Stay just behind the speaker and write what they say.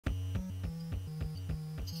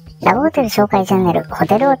ラブホテル紹介チャンネル、ホ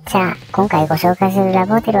テルウォッチャー。今回ご紹介するラ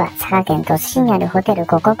ブホテルは、佐賀県鳥栖市にあるホテル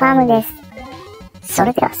COCO-PALMです。そ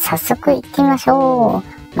れでは早速行ってみましょ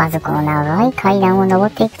う。まずこの長い階段を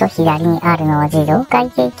登っていくと左にあるのは自動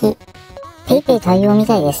会計機。PayPay対応み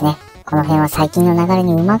たいですね。この辺は最近の流れ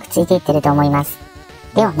にうまくついていってると思います。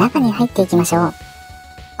では中に入っていきましょう。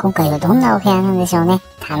今回はどんなお部屋なんでしょうね。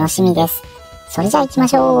楽しみです。それじゃあ行きま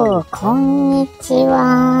しょう。こんにち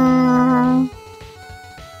は。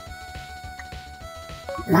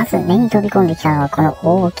まず目に飛び込んできたのはこの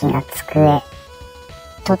大きな机。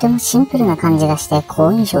とてもシンプルな感じがして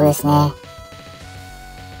好印象ですね。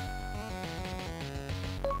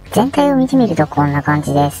全体を見てみるとこんな感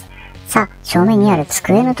じです。さあ、正面にある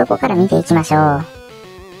机のとこから見ていきましょう。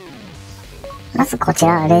まずこち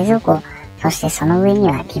らは冷蔵庫。そしてその上に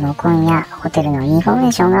はリモコンやホテルのインフォメ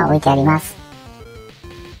ーションが置いてあります。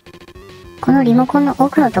このリモコンの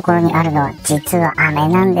奥のところにあるのは実は飴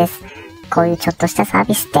なんです。こういうちょっとしたサー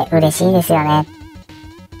ビスって嬉しいですよね。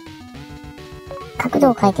角度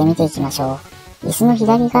を変えて見ていきましょう。椅子の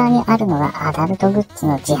左側にあるのがアダルトグッズ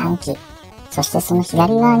の自販機。そしてその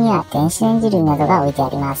左側には電子レンジ類などが置いてあ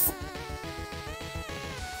ります。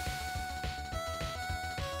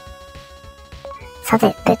さ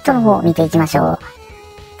て、ベッドの方を見ていきましょう。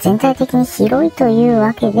全体的に広いという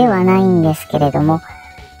わけではないんですけれども、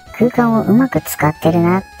空間をうまく使ってる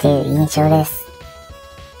なっていう印象です。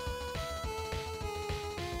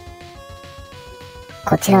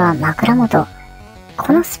こちらは枕元。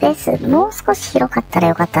このスペースもう少し広かったら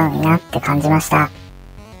よかったのになって感じました。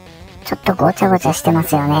ちょっとごちゃごちゃしてま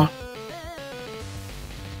すよね。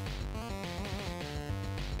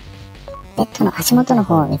ベッドの足元の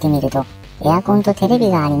方を見てみるとエアコンとテレビ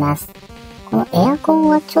があります。このエアコン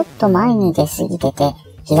はちょっと前に出過ぎてて、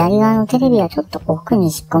左側のテレビはちょっと奥に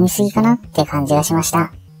引っ込みすぎかなって感じがしまし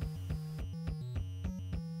た。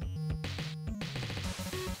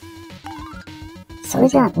それ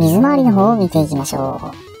では水回りの方を見ていきましょ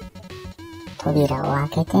う。扉を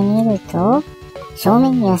開けてみると、正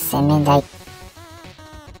面には洗面台。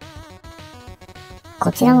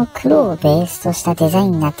こちらも黒をベースとしたデザイ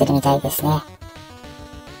ンになってるみたいですね。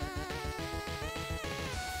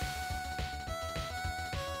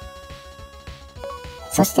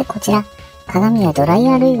そしてこちら、鏡やドライ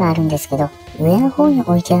ヤー類があるんですけど、上の方に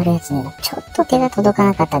置いてあるやつにはちょっと手が届か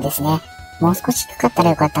なかったですね。もう少し低かった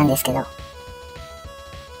らよかったんですけど。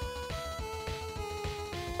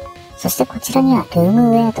そしてこちらにはルーム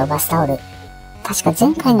ウェアとバスタオル。確か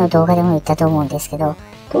前回の動画でも言ったと思うんですけど、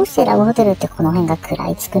どうしてラブホテルってこの辺が暗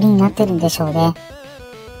い作りになってるんでしょうね。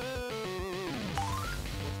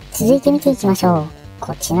続いて見ていきましょう。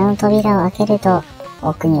こちらの扉を開けると、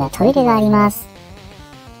奥にはトイレがあります。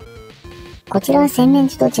こちらは洗面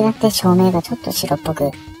所と違って照明がちょっと白っぽく、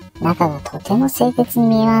中がとても清潔に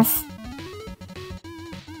見えます。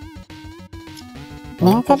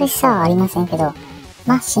目新しさはありませんけど、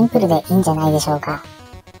まあシンプルでいいんじゃないでしょうか。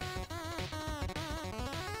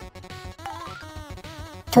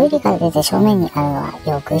トイレから出て正面にあるのは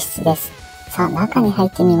浴室です。さあ中に入っ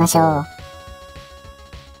てみましょう。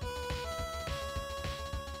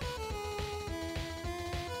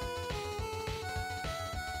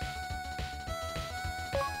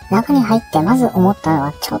中に入ってまず思ったの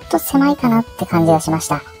はちょっと狭いかなって感じがしまし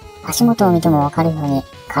た。足元を見てもわかるように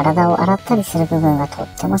体を洗ったりする部分がとっ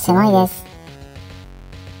ても狭いです。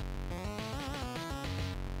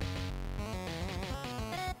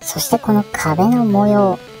そしてこの壁の模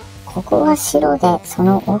様。ここが白でそ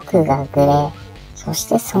の奥がグレー。そし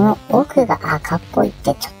てその奥が赤っぽいっ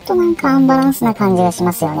てちょっとなんかアンバランスな感じがし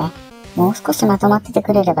ますよね。もう少しまとまってて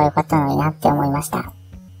くれればよかったのになって思いました。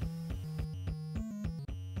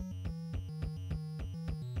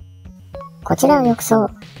こちらは浴槽。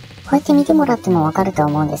こうやって見てもらってもわかると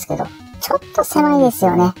思うんですけど、ちょっと狭いです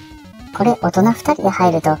よね。これ大人2人で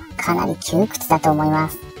入るとかなり窮屈だと思いま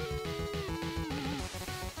す。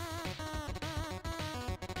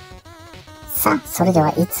さあ、それで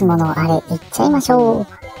はいつものあれいっちゃいましょう。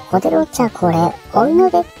ホテルウォッチャーこれ、お湯の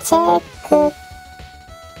出チェック。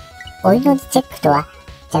お湯の出チェックとは、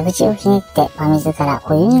蛇口をひねって真水から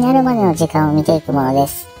お湯になるまでの時間を見ていくもので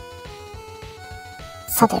す。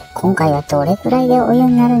さて、今回はどれくらいでお湯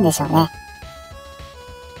になるんでしょうね。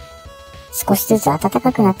少しずつ暖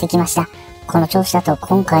かくなってきました。この調子だと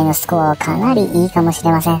今回のスコアはかなりいいかもし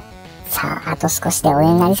れません。さあ、あと少しでお湯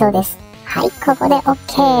になりそうです。はい、ここで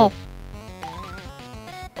OK。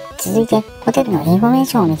続いて、ホテルのインフォメー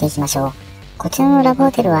ションを見ていきましょう。こちらのラブ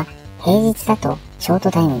ホテルは、平日だとショー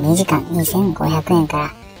トタイム2時間2500円か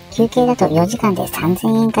ら、休憩だと4時間で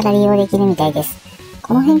3000円から利用できるみたいです。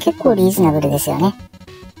この辺結構リーズナブルですよね。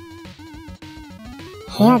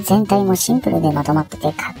部屋全体もシンプルでまとまって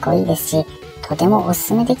てかっこいいですし、とてもおす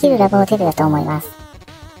すめできるラブホテルだと思います。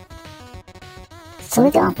そ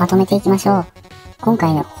れではまとめていきましょう。今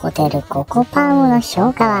回のホテルココパームの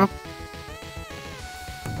評価は、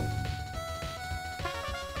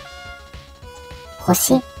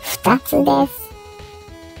星2つです。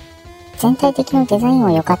全体的なデザイン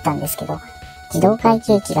は良かったんですけど、自動会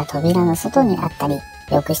計機が扉の外にあったり、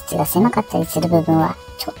浴室が狭かったりする部分は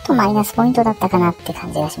ちょっとマイナスポイントだったかなって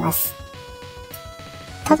感じがします。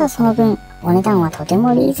ただその分、お値段はとて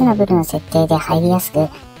もリーズナブルな設定で入りやすく、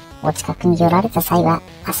お近くに寄られた際は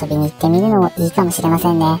遊びに行ってみるのもいいかもしれま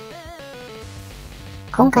せんね。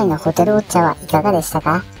今回のホテルウォッチャーはいかがでした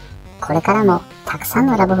か？これからもたくさん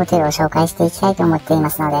のラブホテルを紹介していきたいと思っていま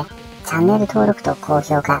すので、チャンネル登録と高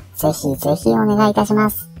評価、ぜひぜひお願いいたしま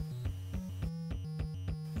す。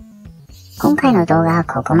今回の動画は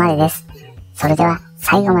ここまでです。それでは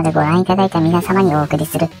最後までご覧いただいた皆様にお送り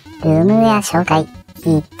するルームウェア紹介、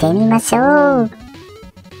いってみましょう。